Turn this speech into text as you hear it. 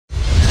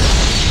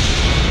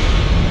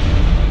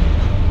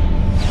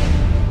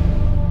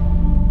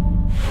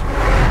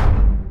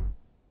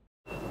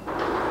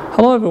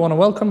Hello everyone and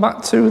welcome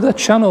back to the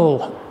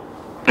channel.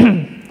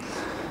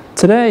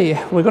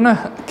 Today we're going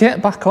to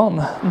get back on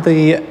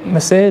the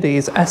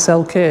Mercedes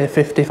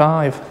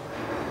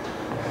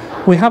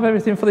SLK55. We have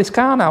everything for this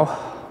car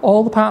now.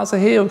 All the parts are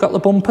here. We've got the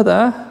bumper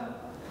there.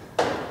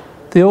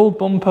 The old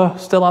bumper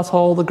still has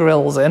all the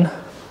grills in,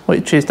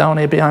 which is down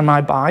here behind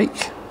my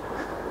bike.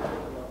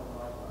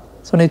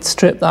 So I need to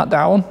strip that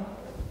down.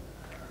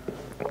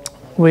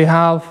 We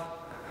have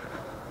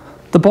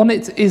the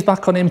bonnet is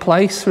back on in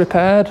place,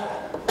 repaired.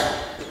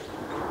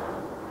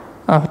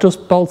 I've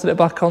just bolted it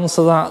back on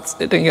so that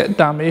it didn't get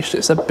damaged.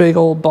 It's a big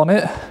old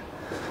bonnet.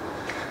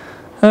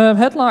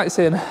 Headlights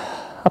in.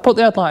 I put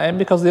the headlight in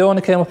because the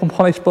owner came up and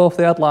polished both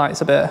the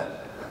headlights a bit.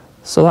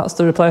 So that's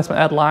the replacement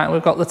headlight.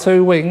 We've got the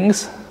two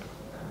wings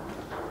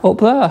up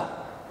there.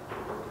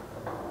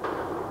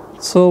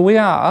 So we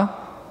are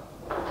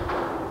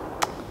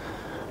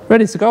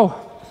ready to go.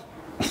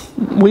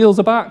 Wheels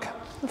are back,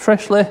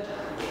 freshly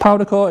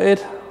powder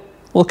coated,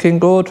 looking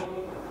good.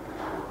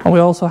 And we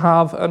also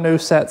have a new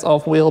set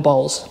of wheel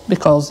bolts,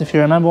 because if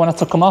you remember when I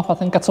took them off, I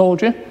think I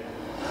told you,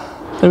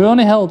 they were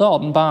only held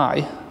on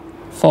by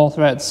 4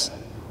 threads,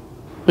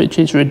 which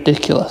is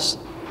ridiculous,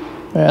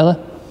 really.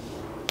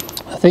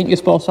 I think you're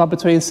supposed to have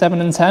between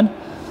 7 and 10.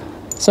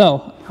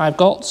 So I've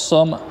got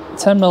some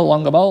 10mm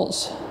longer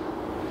bolts,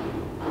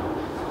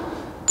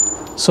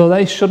 so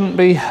they shouldn't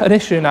be an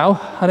issue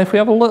now. And if we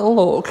have a little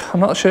look, I'm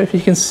not sure if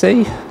you can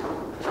see,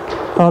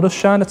 I'll just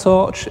shine a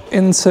torch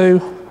into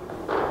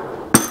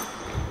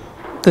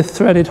the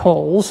threaded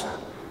holes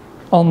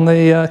on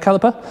the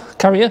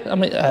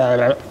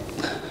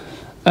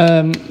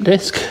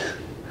disc.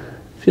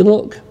 If you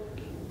look,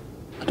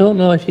 I don't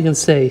know if you can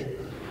see,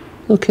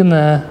 look in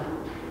there.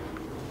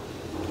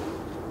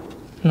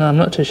 No, I'm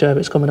not too sure if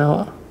it's coming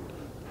out,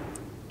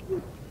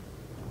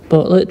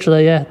 but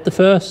literally, yeah, the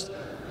first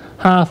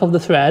half of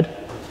the thread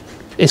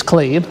is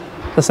clean,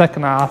 the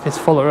second half is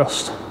full of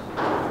rust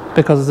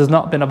because there's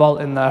not been a bolt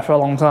in there for a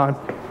long time.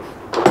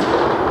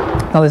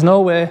 Now there's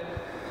no way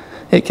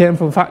it came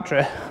from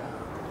factory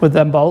with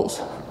them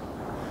bolts,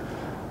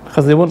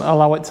 because they wouldn't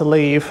allow it to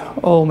leave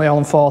only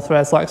on 4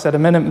 threads. Like I said, the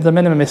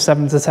minimum is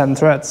 7 to 10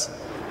 threads.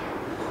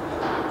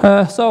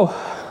 So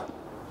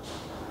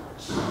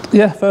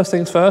yeah, first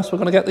things first, we're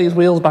going to get these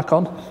wheels back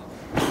on.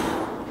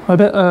 I'm a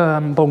bit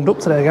bunged up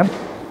today again.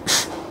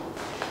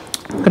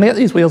 I'm going to get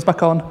these wheels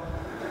back on,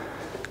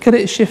 get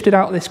it shifted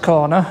out of this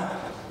corner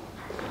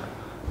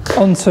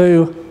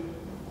onto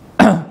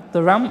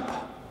the ramp,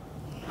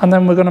 and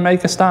then we're going to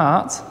make a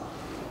start.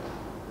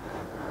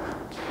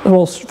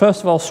 Well,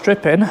 first of all,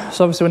 stripping,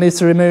 so obviously we need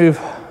to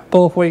remove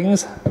both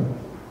wings,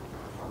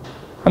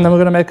 and then we're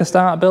going to make a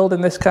start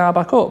building this car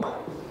back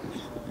up.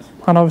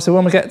 And obviously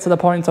when we get to the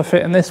point of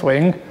fitting this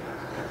wing,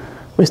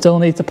 we still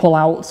need to pull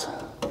out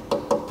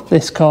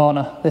this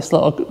corner, this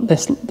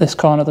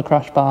corner of the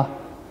crash bar.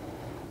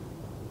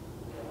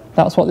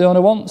 That's what the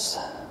owner wants.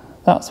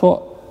 That's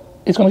what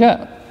he's going to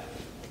get.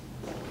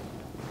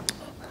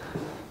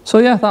 So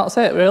yeah, that's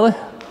it really.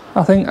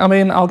 I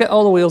mean, I'll get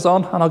all the wheels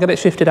on and I'll get it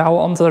shifted out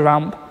onto the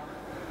ramp,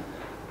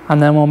 and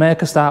then we'll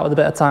make a start with a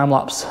bit of time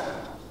lapse.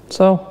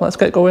 So let's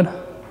get going.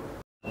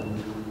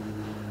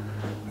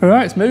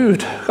 Alright, it's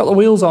moved, got the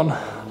wheels on.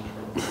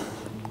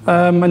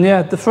 And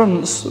yeah, the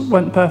fronts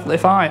went perfectly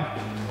fine.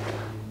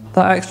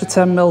 That extra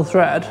 10mm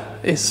thread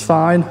is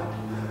fine,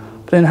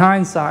 but in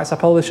hindsight I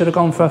probably should have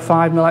gone for a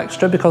 5mm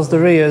extra, because the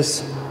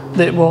rears,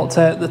 it won't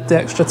take the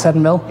extra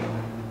 10mm.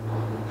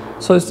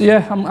 So it's,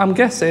 yeah, I'm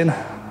guessing,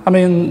 I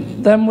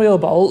mean, them wheel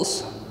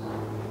bolts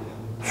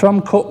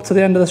from cup to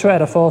the end of the thread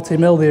are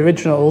 40mm, the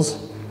originals.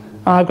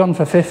 I've gone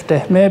for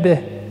 50,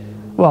 maybe.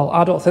 Well,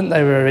 I don't think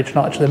they were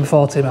original actually, the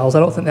 40mm. I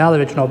don't think they are the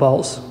original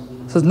bolts. So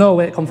there's no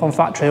way it come from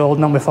factory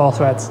holding on with 4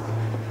 threads.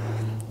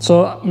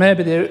 So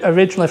maybe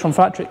originally from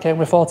factory it came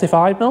with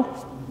 45mm.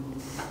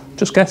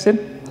 Just guessing,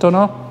 don't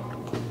know.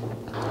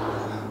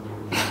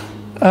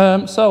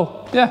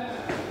 So yeah,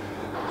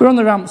 we're on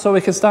the ramp, so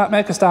we can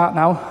make a start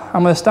now.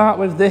 I'm going to start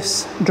with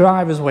this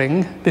driver's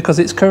wing because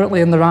it's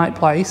currently in the right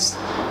place.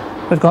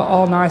 We've got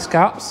all nice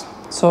gaps,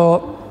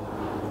 so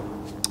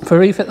if we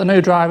refit the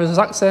new driver's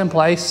exact same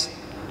place,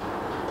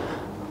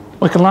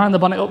 we can line the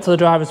bonnet up to the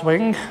driver's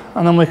wing,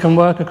 and then we can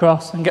work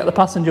across and get the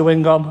passenger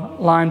wing on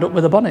lined up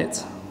with the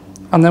bonnet,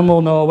 and then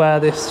we'll know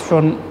where this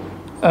front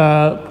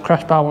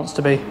crash bar wants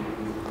to be.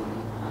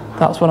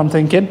 That's what I'm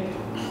thinking.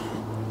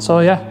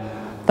 So yeah,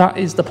 that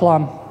is the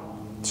plan.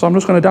 So I'm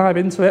just going to dive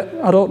into it.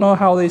 I don't know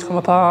how these come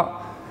apart.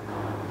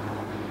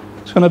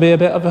 It's going to be a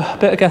bit of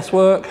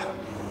guesswork,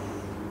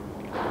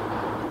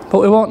 but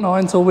we won't know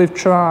until we've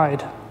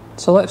tried.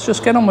 So let's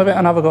just get on with it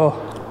and have a go.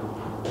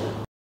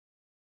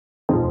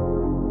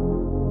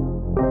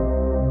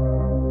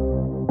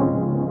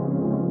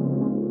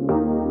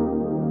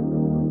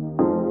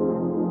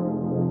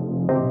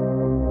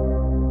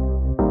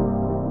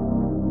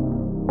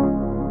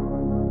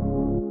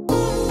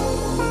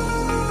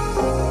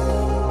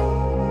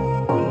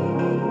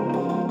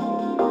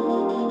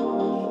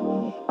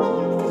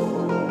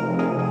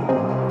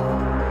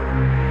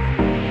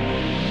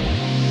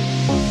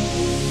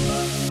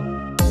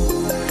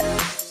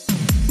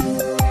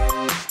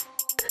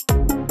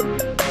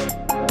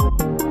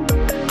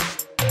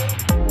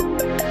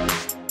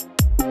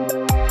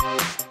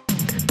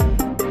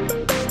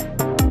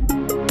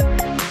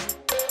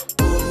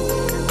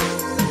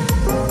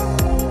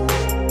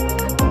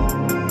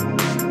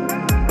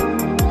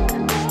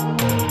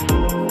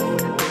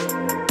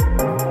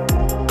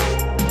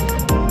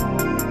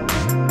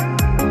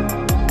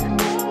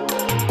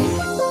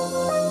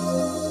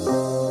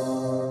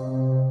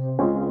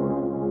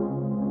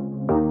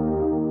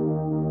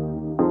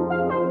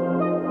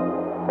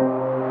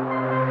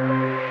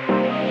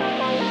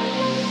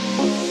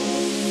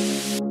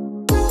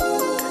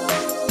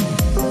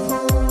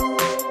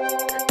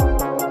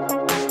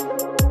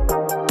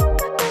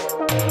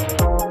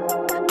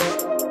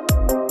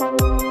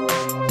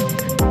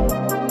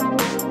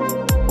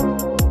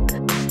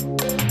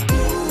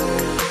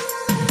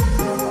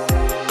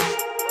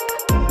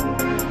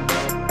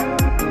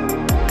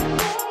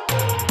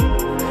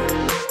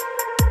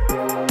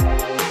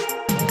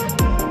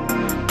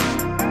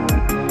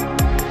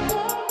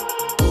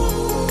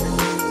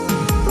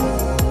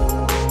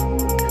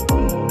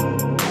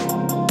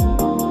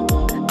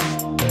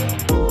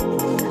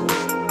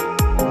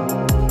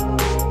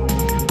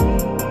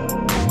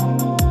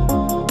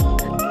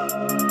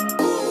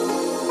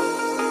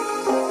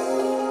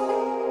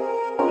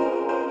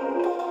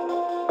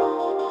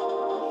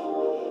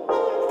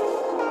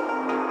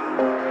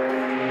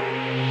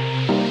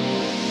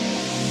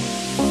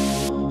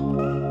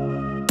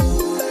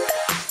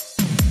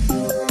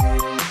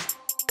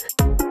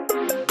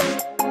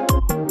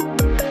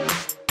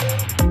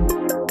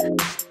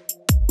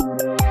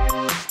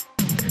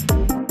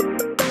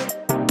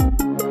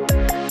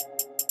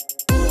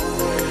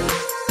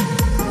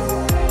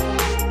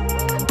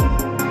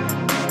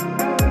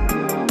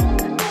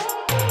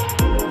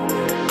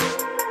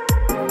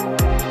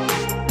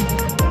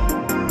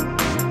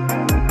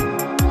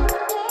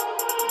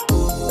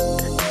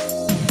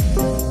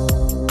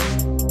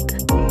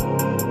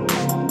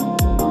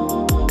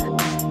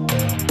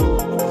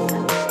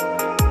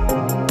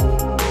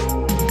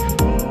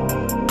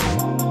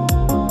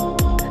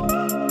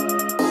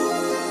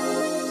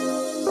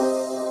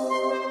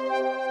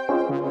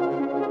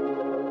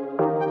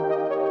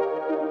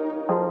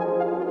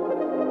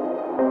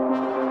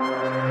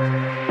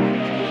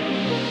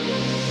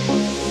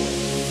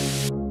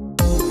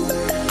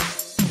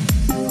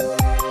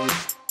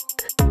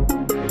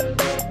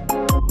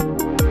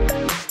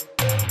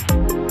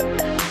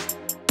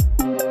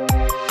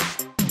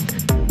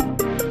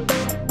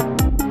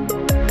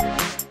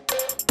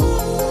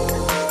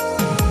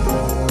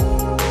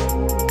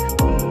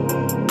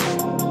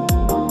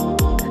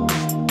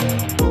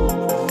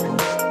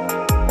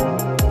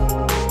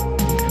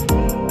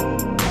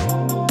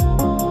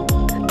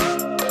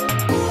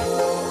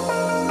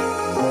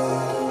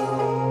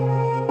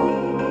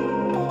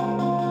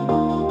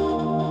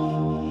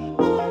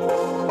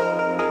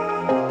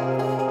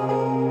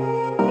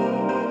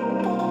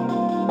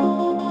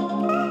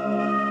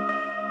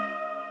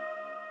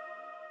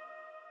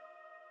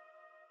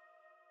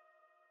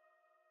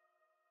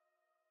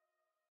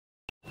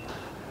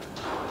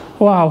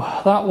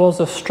 Wow, that was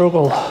a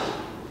struggle.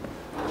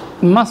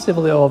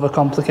 Massively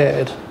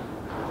overcomplicated.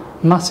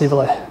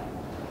 Massively.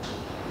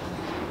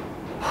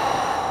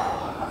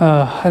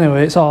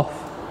 Anyway, it's off.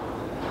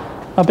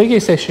 My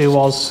biggest issue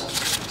was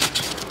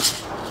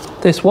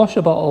this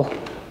washer bottle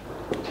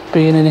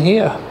being in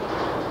here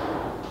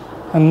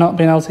and not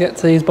being able to get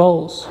to these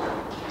bolts.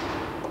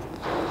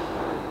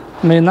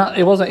 I mean,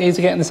 it wasn't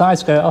easy getting the side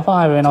skirt off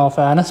either, in all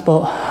fairness,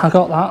 but I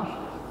got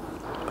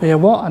that. But yeah,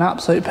 what an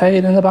absolute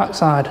pain in the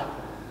backside.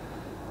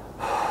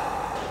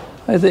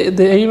 It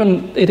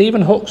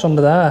even hooks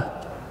under there.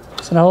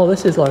 So now all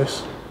this is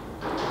loose.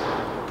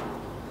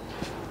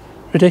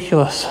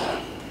 Ridiculous.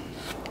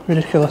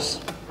 Ridiculous.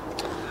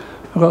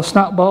 I've got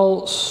snap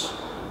bolts.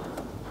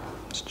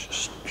 It's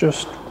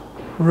just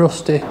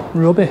rusty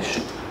rubbish.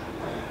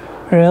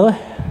 Really?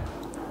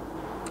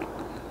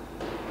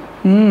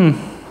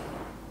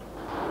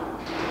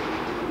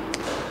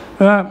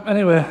 Right,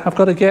 anyway, I've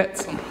got to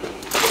get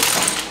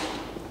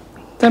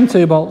them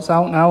 2 bolts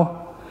out now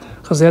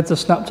because the heads have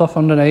snapped off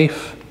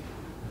underneath.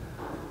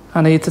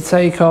 I need to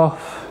take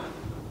off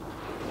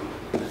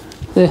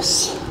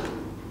this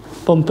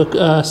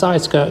bumper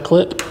side skirt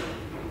clip.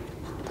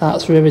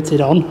 That's riveted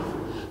on.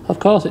 Of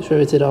course it's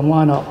riveted on,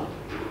 why not?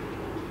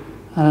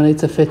 And I need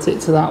to fit it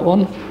to that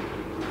one.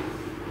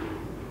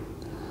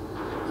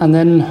 And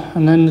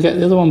then get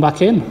the other one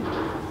back in.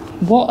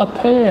 What a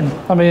pain.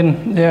 I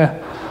mean, yeah,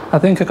 I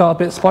think I got a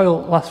bit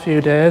spoilt the last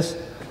few days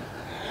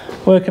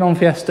working on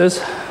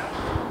Fiestas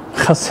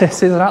because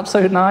this is an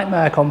absolute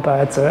nightmare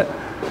compared to it.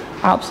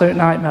 Absolute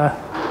nightmare.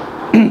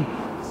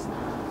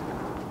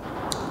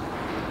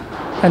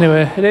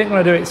 Anyway, it ain't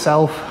going to do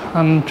itself,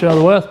 and you know,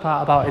 the worst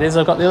part about it is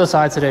I've got the other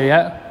side to do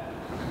yet.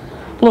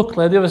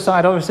 Luckily, the other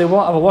side obviously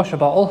won't have a washer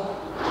bottle,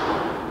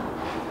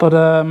 but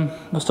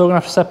we're still going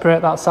to have to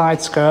separate that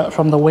side skirt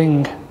from the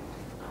wing.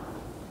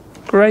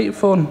 Great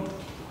fun.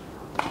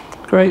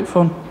 Great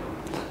fun.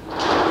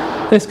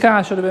 This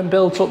car should have been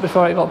built up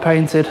before it got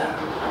painted.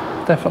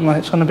 Definitely,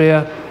 it's going to be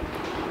a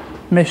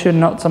mission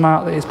not to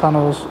mark these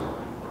panels.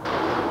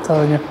 I'm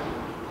telling you.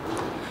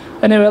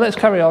 Anyway, let's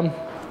carry on.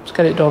 Let's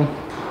get it done.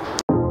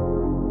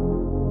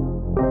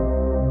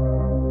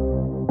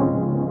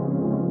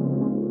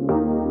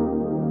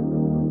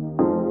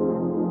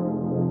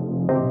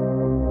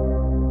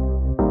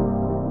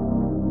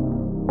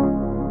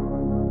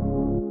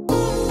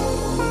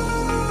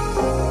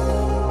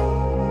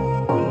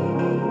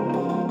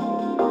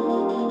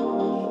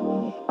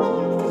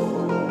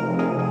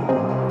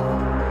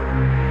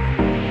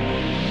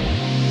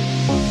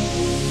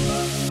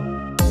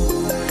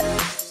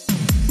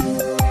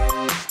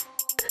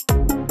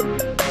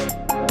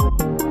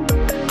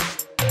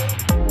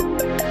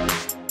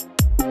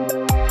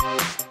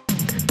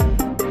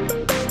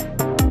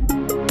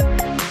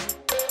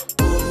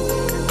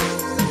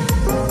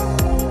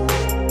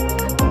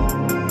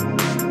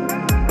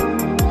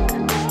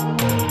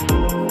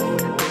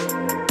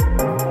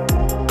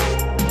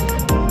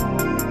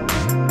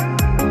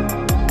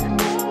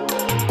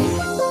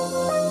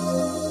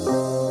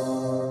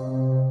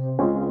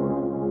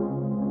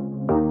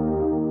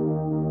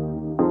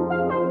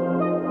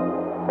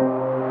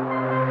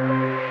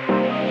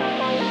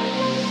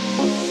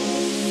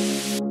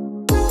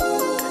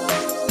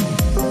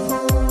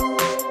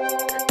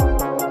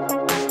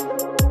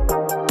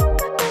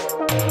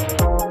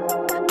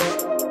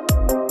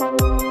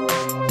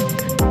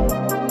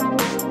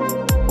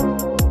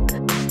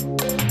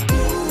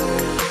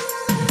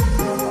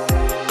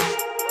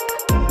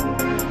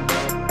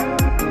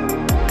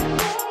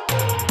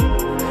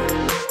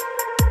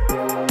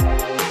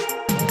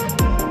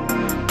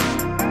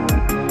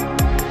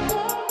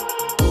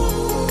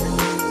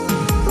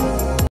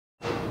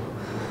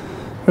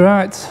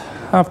 Right,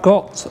 I've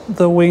got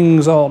the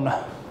wings on.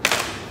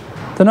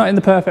 They're not in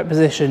the perfect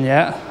position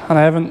yet, and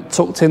I haven't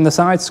tucked in the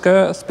side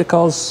skirts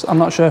because I'm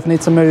not sure if I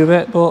need to move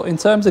it, but in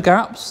terms of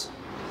gap's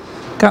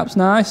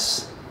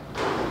nice.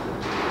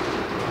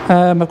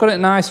 I've got it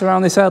nice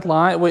around this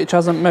headlight, which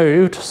hasn't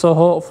moved, so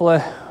hopefully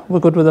we're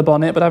good with the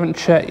bonnet, but I haven't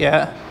checked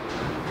yet.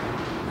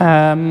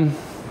 I'm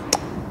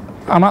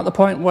at the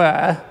point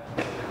where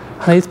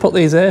I need to put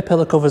these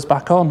A-pillar covers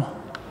back on,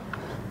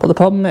 but the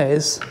problem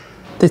is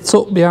they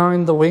tuck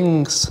behind the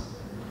wings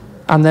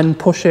and then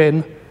push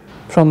in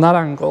from that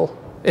angle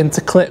into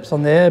clips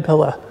on the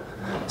A-pillar.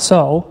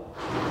 So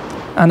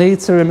I need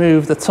to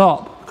remove the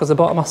top because the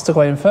bottom has to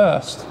go in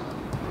first.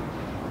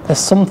 There's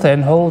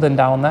something holding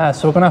down there,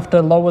 so we're going to have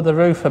to lower the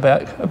roof a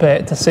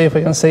bit to see if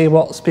we can see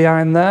what's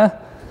behind there.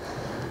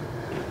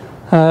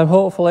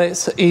 Hopefully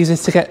it's easy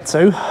to get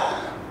to.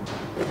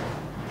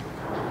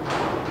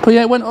 But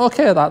yeah, it went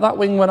okay, that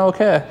wing went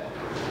okay.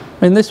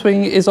 I mean, this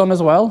wing is on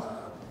as well.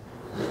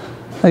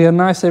 Again,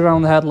 nicely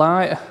around the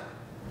headlight.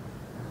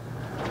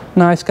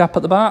 Nice gap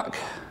at the back.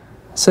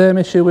 Same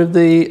issue with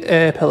the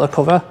A-pillar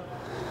cover.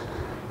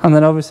 And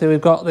then obviously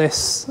we've got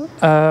this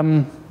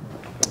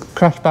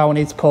crash bar we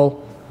need to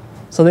pull.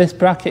 So this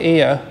bracket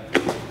here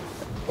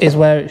is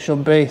where it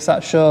should be. So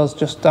that shows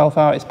just how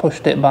far it's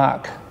pushed it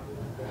back.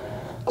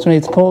 So we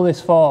need to pull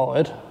this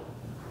forward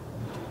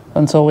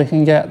until we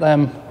can get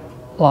them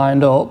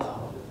lined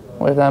up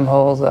with them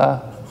holes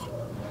there.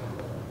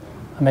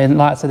 I mean,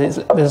 like I said,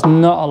 there's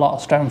not a lot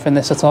of strength in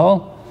this at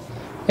all.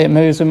 It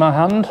moves with my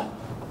hand,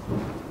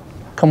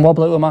 I can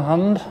wobble it with my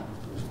hand.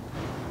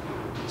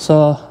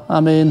 So, I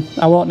mean,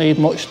 I won't need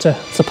much to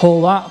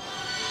pull that.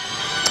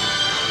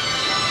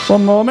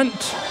 One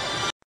moment.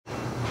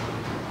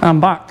 I'm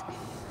back.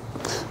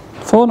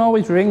 Phone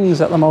always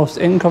rings at the most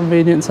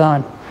inconvenient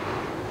time.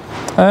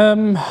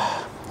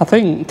 I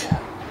think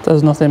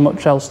there's nothing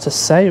much else to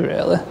say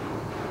really.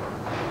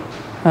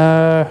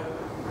 Yeah,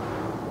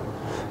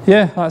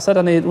 like I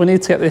said, we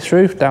need to get this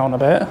roof down a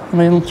bit. I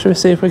mean, should we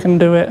see if we can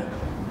do it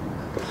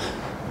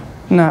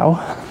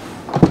now?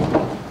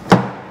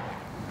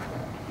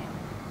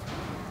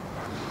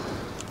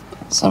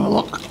 Let's have a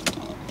look.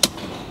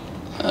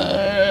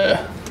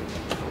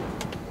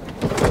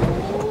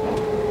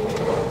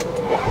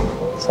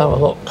 Let's have a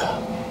look.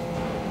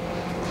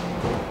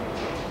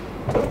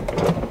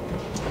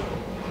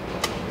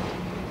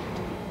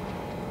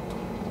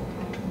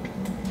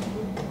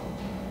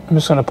 I'm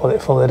just going to put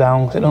it fully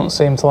down because it doesn't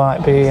seem to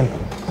like being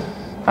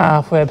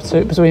halfway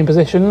between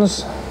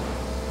positions.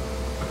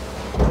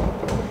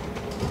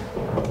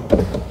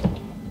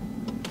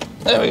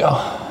 There we go.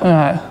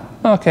 Alright.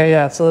 Okay,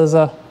 yeah, so there's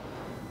a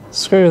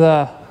screw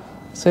there.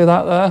 See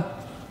that there?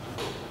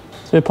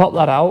 So we pop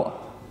that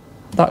out.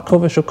 That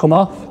cover should come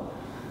off.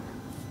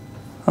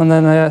 And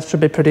then it should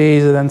be pretty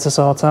easy then to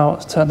sort out.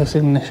 Let's turn this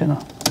ignition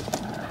on.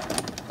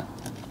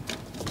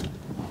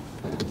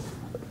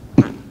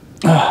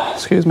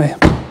 Excuse me.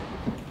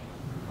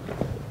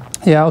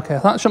 Yeah, okay,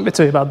 that shouldn't be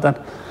too bad then.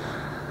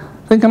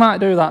 I think I might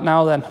do that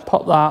now then.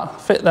 Pop that,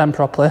 fit them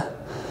properly.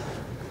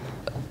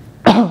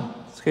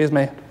 Excuse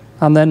me.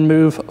 And then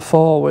move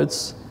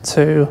forwards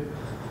to,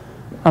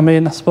 I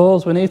mean, I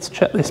suppose we need to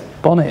check this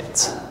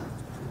bonnet.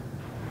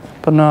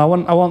 But no,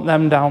 I want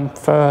them down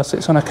first,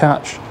 it's going to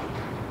catch.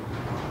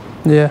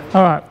 Yeah,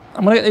 alright.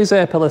 I'm going to get these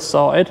A-pillars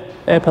sorted,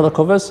 A-pillar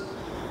covers.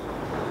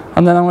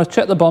 And then I'm going to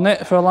check the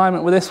bonnet for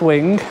alignment with this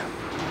wing.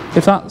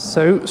 If that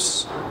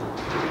suits,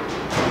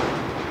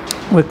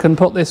 we can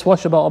put this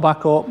washer bottle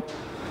back up,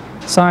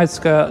 side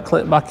skirt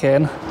clip back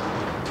in,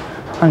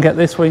 and get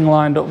this wing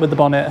lined up with the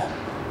bonnet.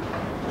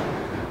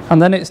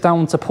 And then it's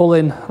down to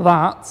pulling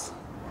that.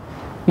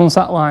 Once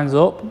that lines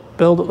up,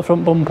 build up the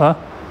front bumper,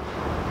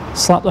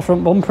 slap the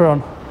front bumper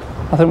on.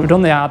 I think we've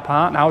done the hard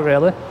part now,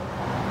 really.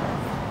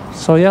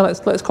 So yeah,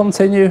 let's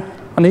continue.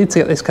 I need to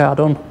get this car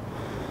done.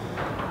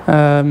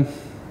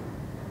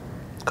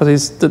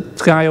 Because the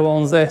guy who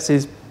owns this,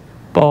 he's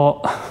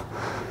bought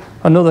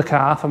another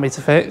car for me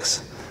to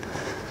fix.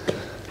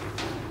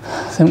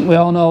 I think we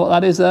all know what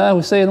that is there.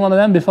 We've seen one of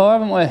them before,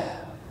 haven't we?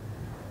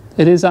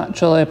 It is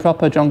actually a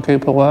proper John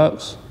Cooper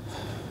works.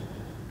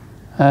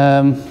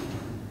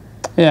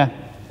 Yeah.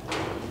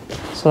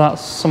 So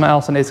that's something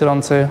else I need to get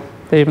onto,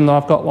 even though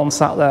I've got one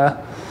sat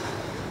there.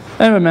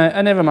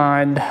 Never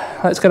mind.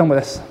 Let's get on with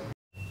this.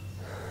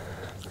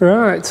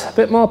 Right, a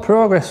bit more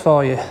progress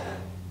for you.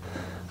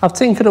 I've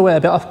tinkered away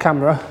a bit off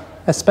camera,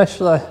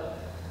 especially,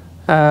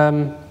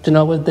 do you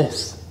know, with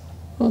this.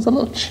 There's a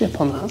little chip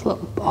on that.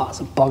 It's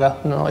a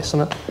bugger. No, it's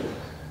something.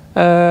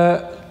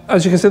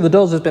 As you can see, the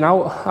doors has been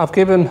out. I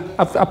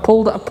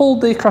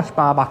pulled the crash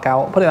bar back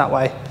out. Put it that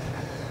way.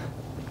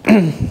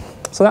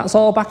 So that's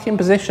all back in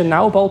position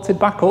now, bolted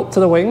back up to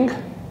the wing.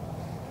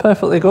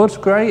 Perfectly good,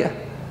 great.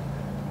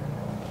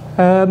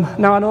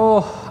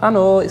 Now I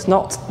know it's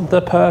not the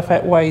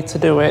perfect way to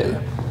do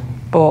it,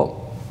 but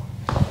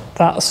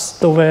that's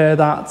the way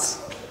that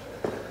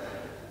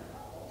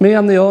me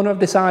and the owner have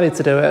decided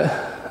to do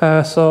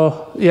it.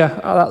 So yeah,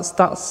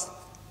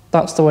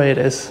 that's the way it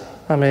is.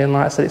 I mean,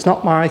 like I said, it's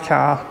not my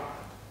car.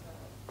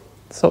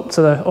 It's up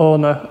to the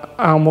owner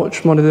how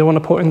much money they want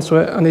to put into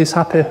it, and he's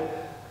happy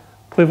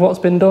with what's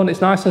been done.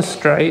 It's nice and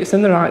straight, it's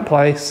in the right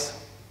place.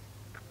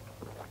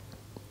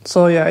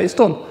 So yeah, it's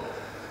done.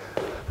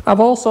 I've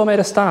also made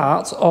a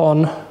start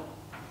on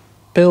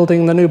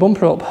building the new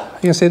bumper up.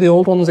 You can see the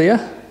old one's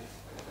here.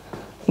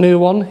 New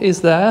one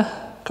is there.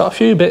 Got a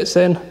few bits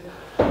in.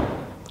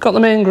 Got the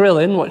main grille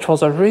in, which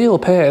was a real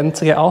pain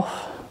to get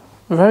off.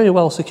 Very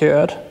well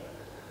secured.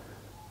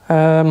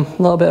 A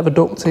little bit of a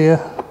duct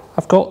here.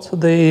 I've got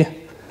the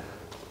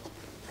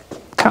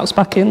caps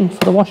back in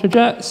for the washer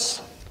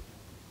jets.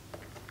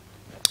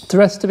 The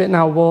rest of it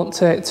now won't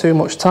take too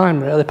much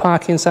time really.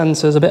 Parking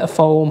sensors, a bit of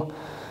foam,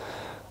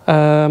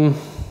 the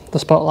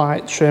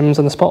spotlight trims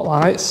and the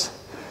spotlights.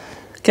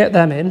 Get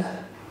them in,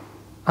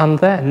 and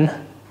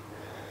then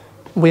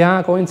we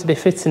are going to be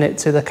fitting it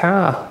to the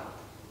car.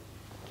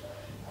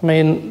 I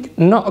mean,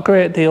 not a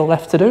great deal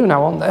left to do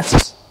now on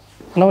this.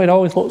 I know it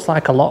always looks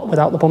like a lot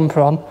without the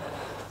bumper on,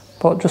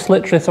 but just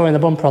literally throwing the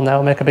bumper on there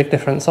will make a big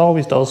difference,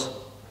 always does.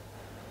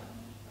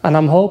 And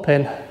I'm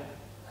hoping,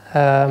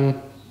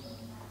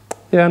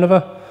 yeah,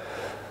 another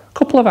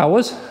couple of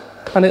hours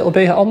and it'll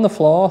be on the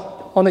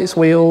floor, on its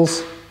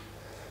wheels,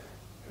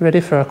 ready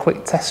for a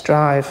quick test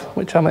drive,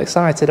 which I'm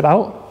excited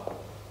about.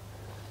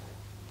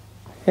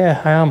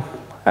 Yeah, I am.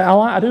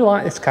 I do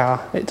like this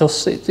car.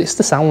 It's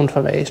the sound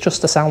for me. It's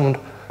just the sound.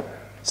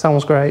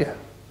 Sounds great.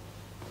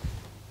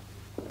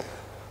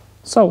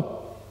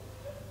 So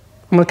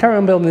I'm going to carry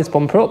on building this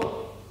bumper up,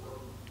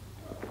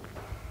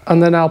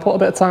 and then I'll put a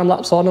bit of time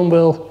lapse on, and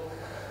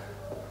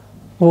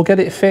we'll get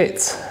it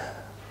fit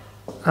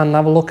and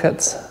have a look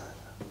at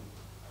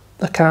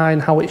the car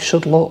and how it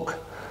should look.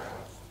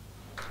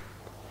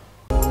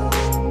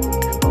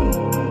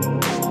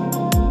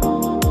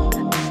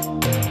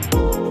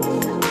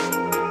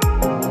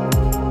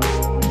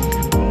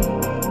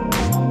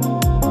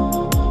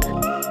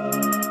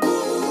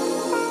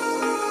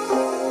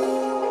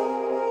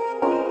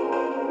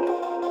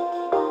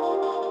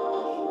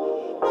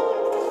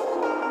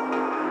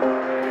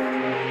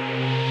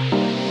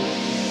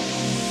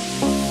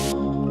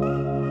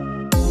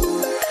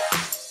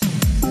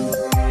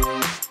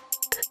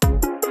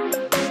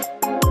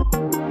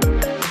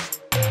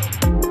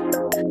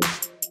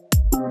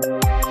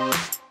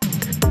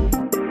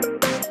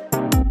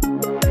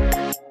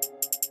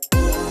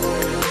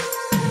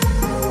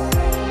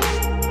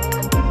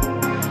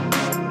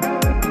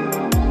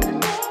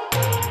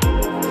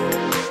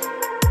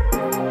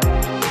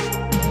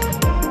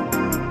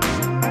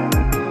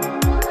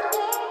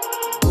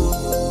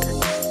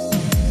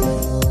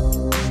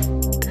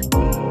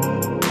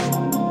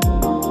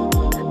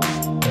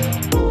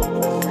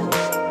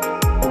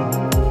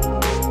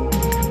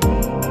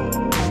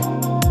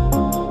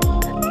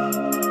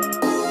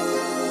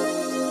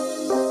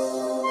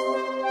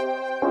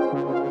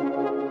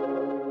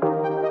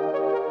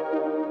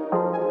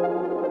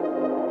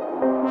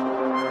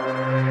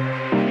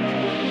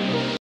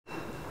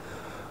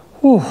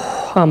 Ooh,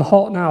 I'm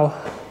hot now,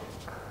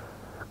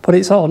 but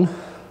it's on.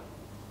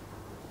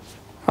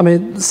 I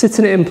mean,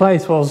 sitting it in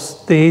place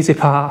was the easy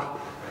part.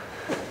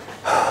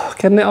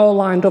 Getting it all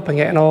lined up and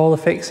getting all the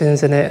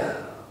fixings in it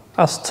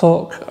has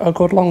took a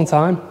good long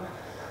time.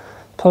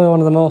 Probably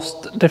one of the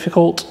most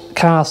difficult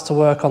cars to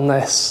work on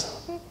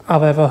this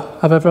I've ever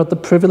had the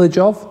privilege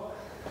of.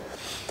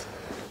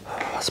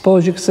 I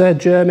suppose you could say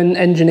German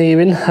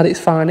engineering at its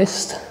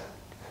finest.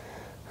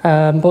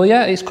 But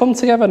yeah, it's come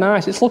together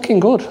nice. It's looking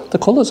good. The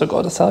colours are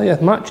good, I tell you.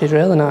 The match is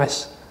really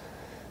nice.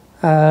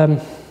 I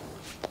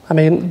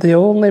mean, the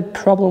only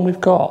problem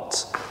we've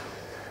got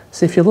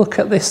is if you look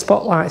at this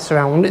spotlight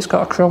surround, it's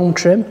got a chrome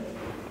trim.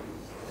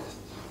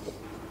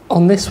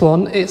 On this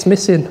one, it's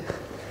missing.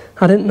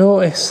 I didn't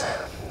notice.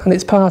 And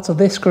it's part of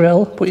this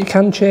grille, but you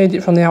can change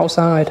it from the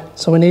outside.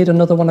 So we need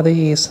another one of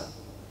these.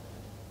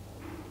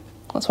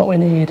 That's what we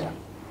need.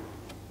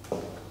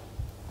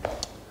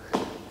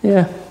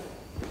 Yeah.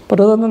 But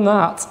other than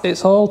that,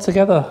 it's all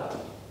together.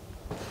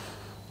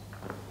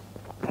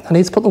 I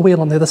need to put the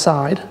wheel on the other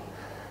side.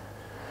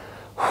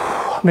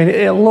 I mean,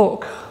 it'll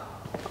look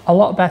a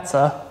lot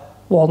better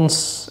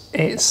once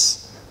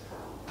it's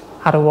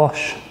had a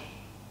wash.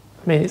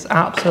 I mean, it's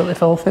absolutely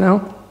filthy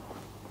now.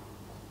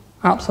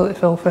 Absolutely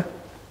filthy.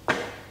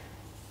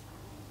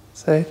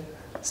 See,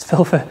 it's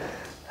filthy.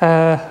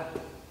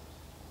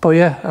 But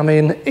yeah, I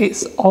mean,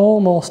 it's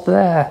almost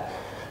there.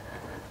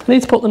 I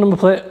need to put the number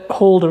plate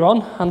holder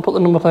on and put the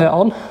number plate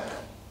on.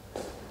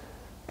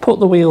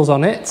 Put the wheels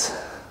on it.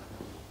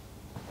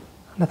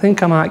 And I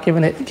think I might give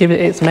it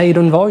its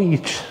maiden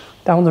voyage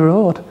down the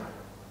road.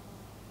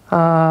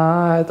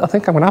 I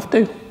think I'm gonna have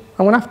to.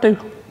 I'm gonna have to.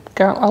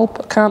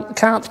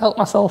 Can't help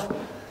myself.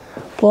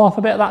 Blow off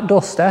a bit of that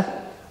dust, eh?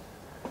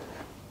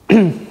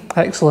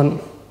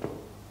 Excellent.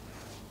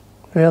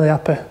 Really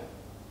happy. I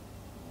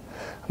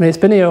mean, it's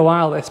been here a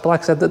while this, but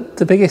like I said,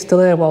 the biggest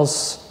delay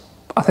was,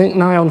 I think,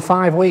 nigh on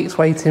 5 weeks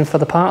waiting for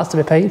the parts to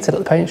be painted at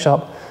the paint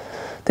shop.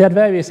 They had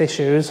various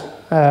issues,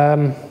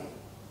 but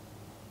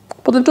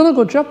they've done a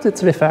good job,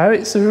 to be fair.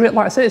 It's like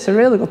I say, it's a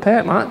really good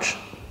paint match.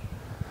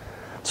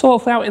 So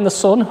hopefully out in the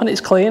sun, when it's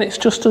clean, it's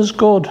just as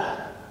good.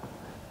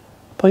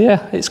 But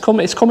yeah, it's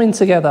coming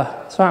together.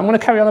 So I'm going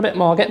to carry on a bit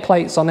more, get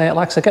plates on it,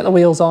 like I said, get the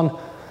wheels on.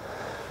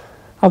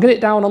 I'll get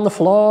it down on the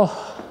floor.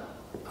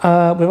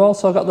 We've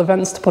also got the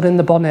vents to put in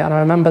the bonnet, and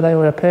I remember they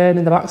were a pain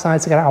in the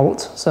backside to get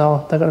out,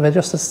 so they're going to be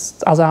just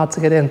as hard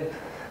to get in,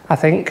 I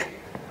think.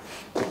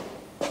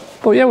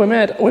 But yeah, we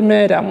made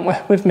it, haven't we?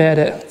 We've made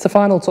it. It's the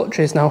final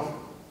touches now.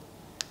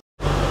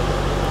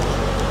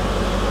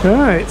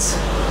 Right.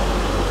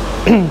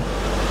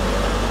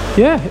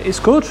 Yeah, it's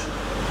good.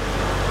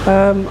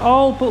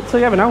 All put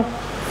together now.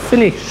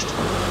 Finished.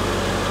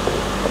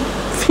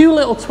 Few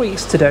little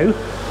tweaks to do.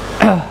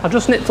 I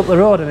just nipped up the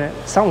road in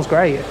it. Sounds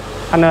great.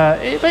 And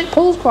it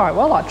pulls quite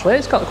well, actually.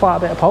 It's got quite a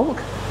bit of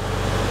poke.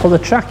 But the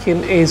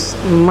tracking is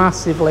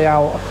massively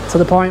out, to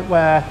the point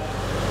where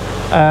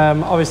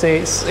obviously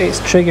it's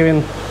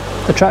triggering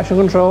the traction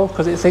control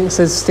because it thinks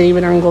there's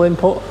steering angle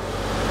input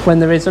when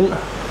there isn't.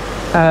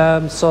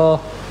 So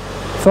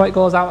before it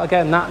goes out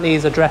again, that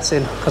needs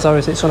addressing, because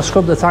obviously it's going to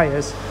scrub the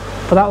tyres.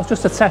 But that was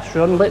just a test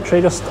run,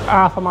 literally just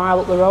half a mile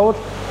up the road.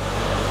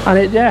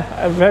 And yeah,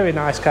 a very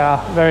nice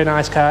car, very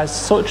nice car. It's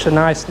such a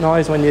nice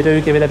noise when you do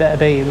give it a bit of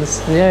beans.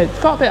 And yeah, it's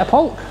got a bit of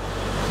poke.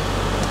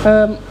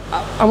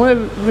 I'm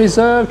going to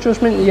reserve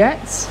judgment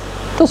yet.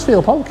 does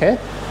feel pokey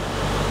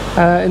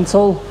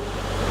until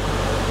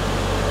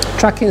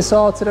tracking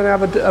sorted and I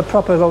have a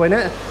proper go in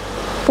it.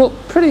 But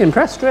pretty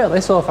impressed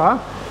really so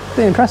far.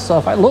 Pretty impressed so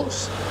far. It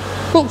looks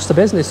the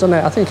business, doesn't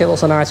it? I think it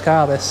looks a nice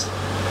car, this.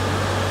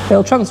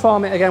 It'll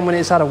transform it again when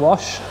it's had a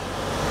wash.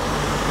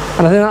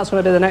 And I think that's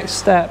going to be the next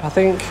step. I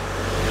think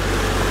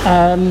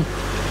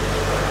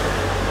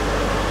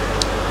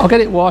I'll get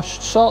it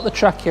washed, sort the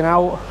tracking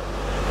out,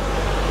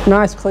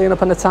 nice clean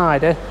up and a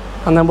tidy,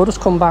 and then we'll just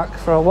come back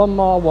for one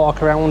more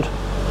walk around,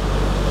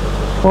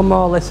 one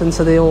more listen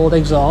to the old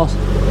exhaust,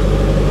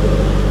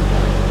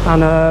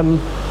 and I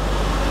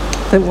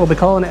think we'll be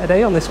calling it a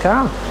day on this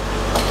car.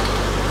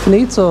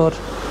 Finitoed.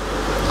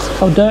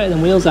 How dirty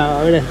the wheels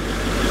are already.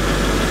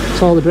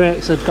 So all the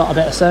brakes have got a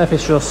bit of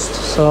surface rust,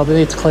 so they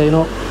need to clean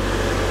up.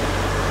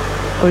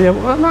 But yeah,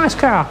 well, nice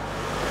car.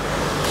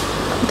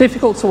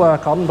 Difficult to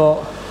work on,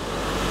 but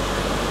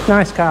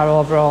nice car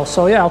overall.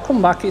 So yeah, I'll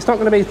come back. It's not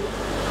going to be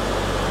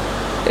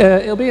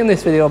it'll be in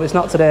this video, but it's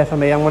not today for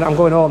me. I'm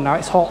going home now.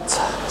 It's hot,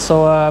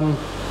 so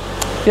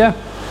yeah,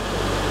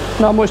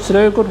 not much to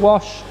do. Good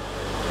wash,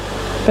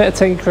 bit of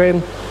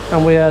tinkering,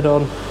 and we are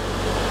done.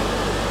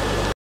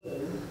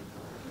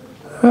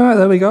 Right,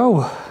 there we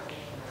go.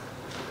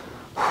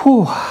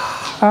 Whew,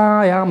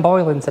 I am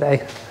boiling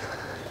today.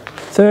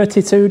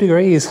 32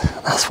 degrees.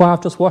 That's why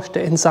I've just washed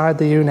it inside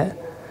the unit.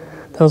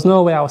 There was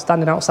no way I was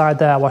standing outside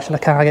there washing a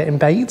car getting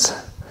baked.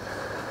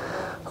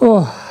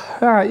 Oh,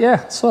 right,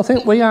 yeah. So I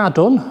think we are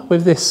done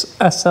with this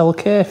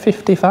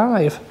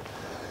SLK55.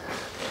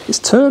 It's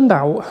turned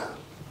out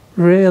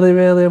really,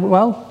 really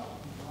well.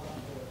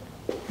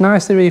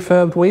 Nicely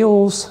refurbed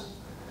wheels.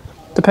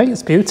 The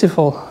paint's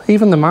beautiful.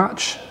 Even the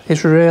match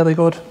is really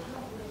good.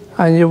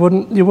 And you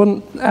wouldn't be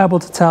able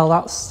to tell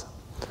that's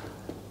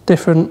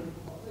different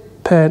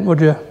paint,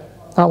 would you?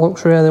 That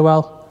looks really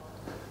well.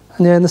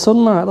 And yeah, in the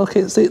sunlight, look,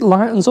 it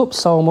lightens up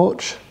so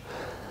much.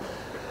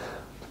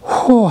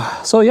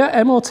 So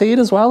yeah, MOT'd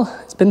as well.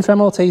 It's been for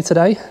MOT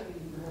today.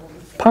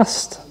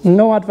 Passed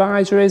no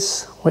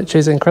advisories, which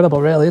is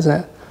incredible really,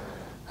 isn't it?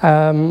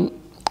 A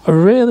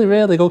really,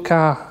 really good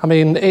car. I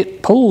mean,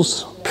 it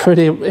pulls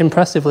pretty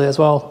impressively as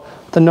well.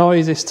 The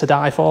noise is to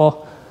die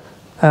for.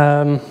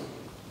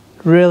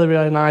 Really,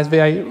 really nice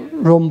V8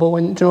 rumble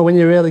when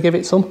you really give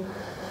it some.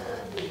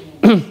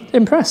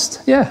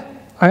 Impressed, yeah,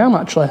 I am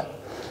actually.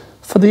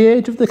 For the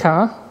age of the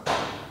car,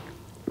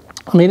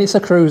 I mean, it's a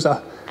cruiser.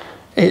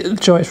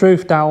 It's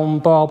roof down,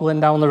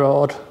 barbling down the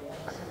road.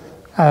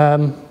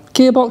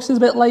 Gearbox is a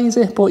bit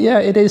lazy, but yeah,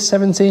 it is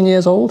 17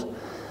 years old.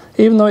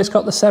 Even though it's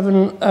got the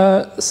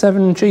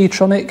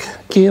 7G-tronic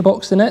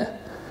gearbox in it,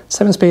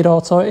 7-speed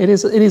auto, it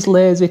is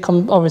lazy,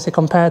 obviously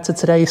compared to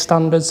today's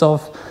standards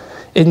of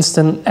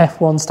instant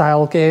F1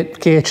 style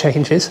gear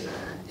changes.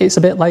 It's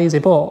a bit lazy,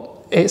 but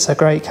it's a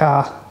great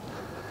car.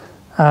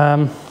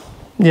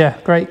 Yeah,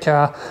 great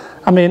car.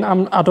 I mean,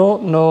 I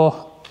don't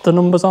know the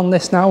numbers on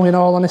this now, in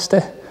all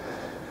honesty.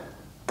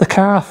 The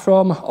car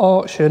from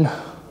auction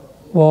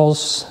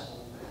was,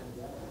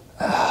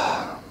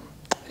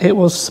 it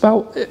was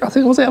about, I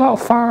think, was it about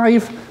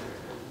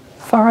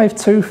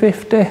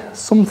 5,250,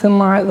 something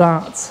like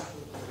that.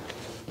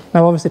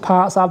 Now, obviously,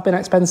 parts have been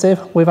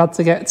expensive. We've had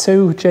to get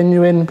 2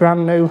 genuine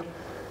brand new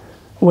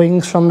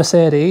wings from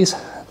Mercedes.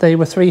 They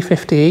were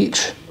 350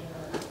 each.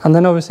 And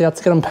then obviously had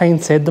to get them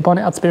painted. The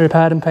bonnet had to be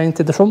repaired and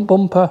painted. The front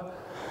bumper,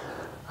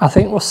 I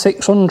think, was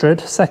 600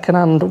 second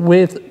hand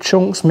with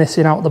chunks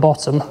missing out the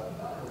bottom.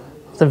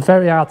 They're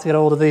very hard to get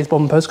hold of these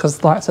bumpers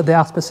because, like I said, they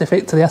are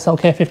specific to the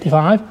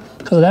SLK55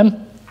 because of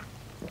them.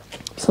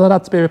 So that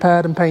had to be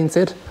repaired and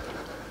painted.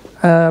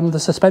 The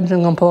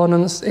suspension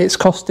components, it's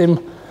cost him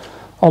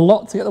a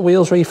lot to get the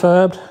wheels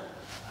refurbed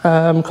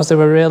because they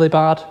were really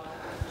bad.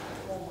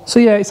 So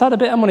yeah, it's had a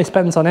bit of money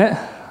spent on it.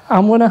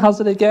 I'm going to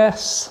hazard a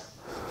guess.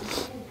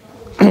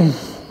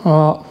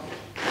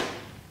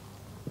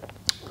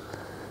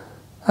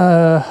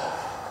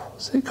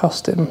 What's it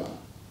cost him?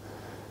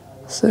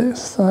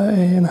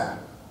 613,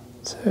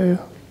 2.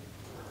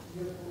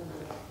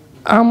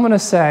 I'm going to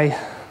say,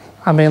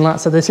 I mean, like I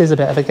said, this is a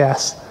bit of a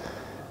guess.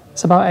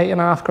 It's about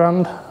 8.5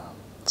 grand.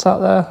 It's out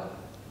there.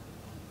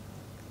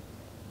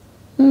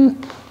 I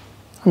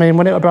mean,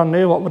 when it was brand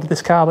new, what would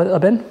this car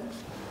have been?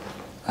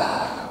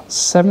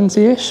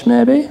 70-ish,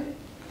 maybe?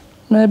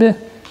 Maybe a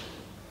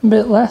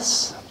bit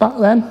less back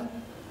then.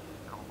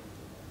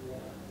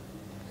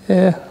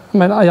 Yeah, I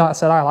mean, like I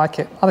said, I like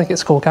it. I think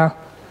it's a cool car.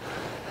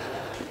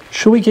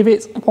 Should we give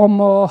it one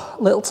more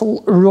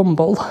little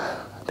rumble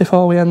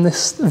before we end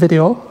this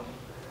video?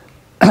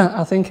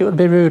 I think it would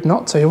be rude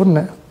not to, wouldn't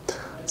it?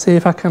 See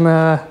if I can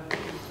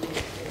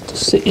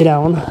just sit you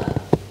down.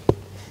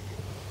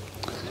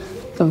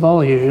 The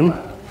volume.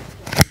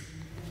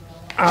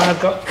 I've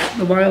got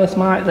the wireless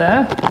mic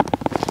there.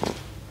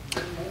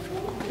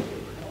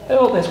 I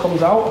hope this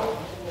comes out.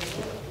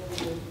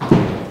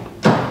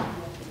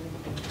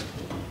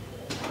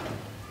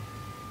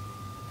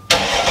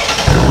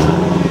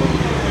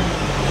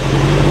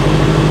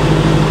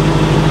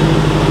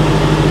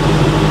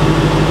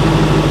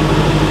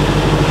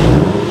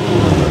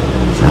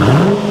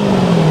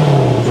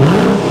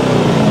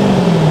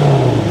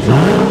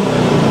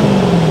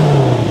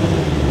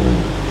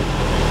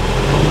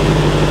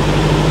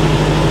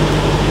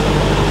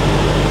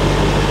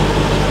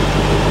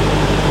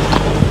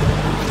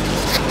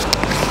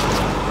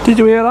 Did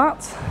you hear that?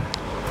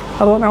 I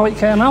don't know how it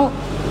came out.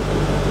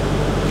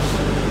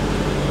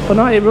 But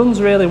no, it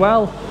runs really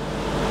well.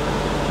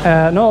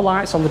 No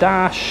lights on the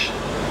dash.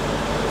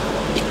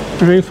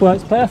 The roof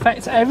works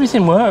perfect.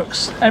 Everything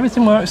works.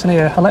 Everything works in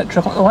here.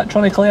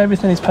 Electronically,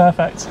 everything is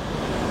perfect.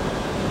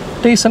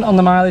 Decent on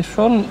the mileage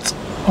front.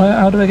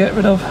 How do we get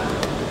rid of?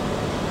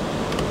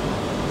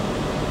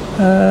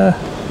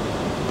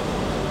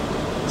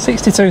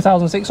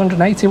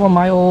 62,681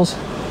 miles.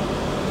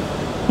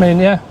 I mean,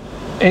 yeah,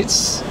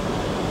 it's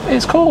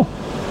cool.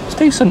 It's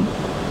decent.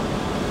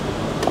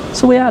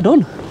 So we are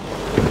done.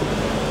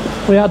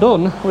 We are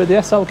done with the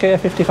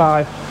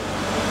SLK55.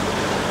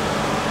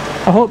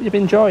 I hope you've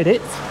enjoyed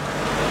it.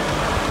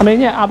 I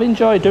mean, yeah, I've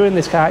enjoyed doing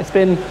this car. It's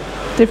been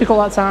difficult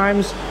at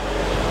times.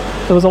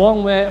 There was a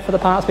long wait for the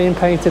parts being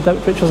painted,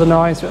 which was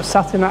annoying, so it was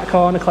sat in that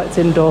corner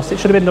collecting dust. It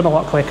should have been done a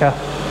lot quicker.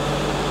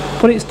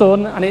 But it's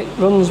done, and it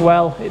runs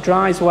well, it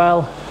drives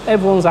well,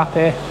 everyone's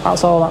happy,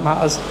 that's all that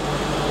matters.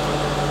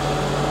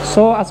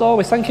 So, as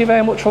always, thank you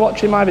very much for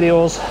watching my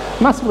videos.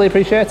 Massively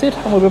appreciated,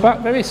 and we'll be back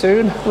very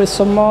soon with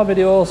some more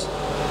videos.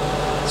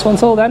 So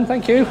until then,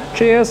 thank you,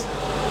 cheers.